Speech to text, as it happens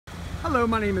Hello,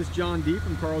 my name is John D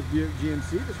from Carl's Buick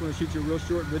GMC. Just want to shoot you a real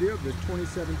short video of this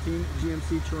 2017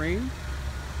 GMC Terrain.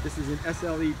 This is an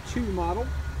SLE2 model.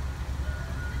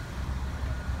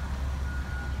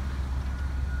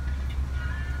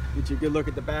 Get you a good look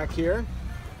at the back here.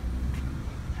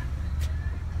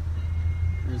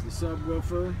 There's the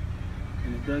subwoofer,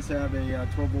 and it does have a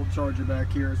 12-volt charger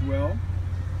back here as well.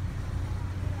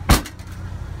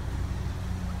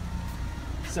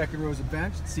 Second rows of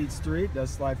bench, it seats 3, it does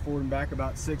slide forward and back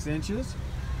about 6 inches.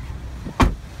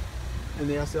 And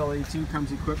the SLE2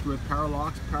 comes equipped with power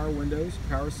locks, power windows,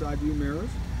 power side view mirrors,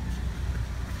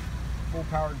 full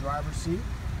power driver's seat.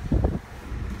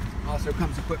 Also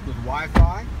comes equipped with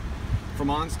Wi-Fi from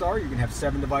OnStar. You can have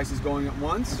 7 devices going at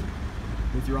once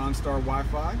with your OnStar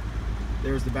Wi-Fi.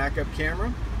 There's the backup camera.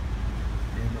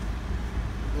 And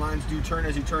the lines do turn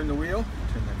as you turn the wheel.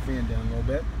 Turn that fan down a little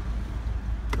bit.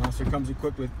 It also comes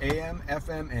equipped with AM,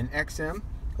 FM, and XM,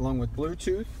 along with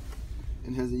Bluetooth,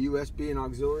 and has a USB and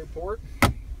auxiliary port.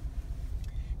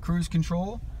 Cruise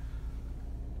control,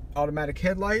 automatic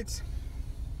headlights.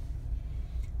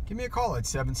 Give me a call at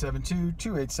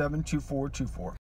 772-287-2424.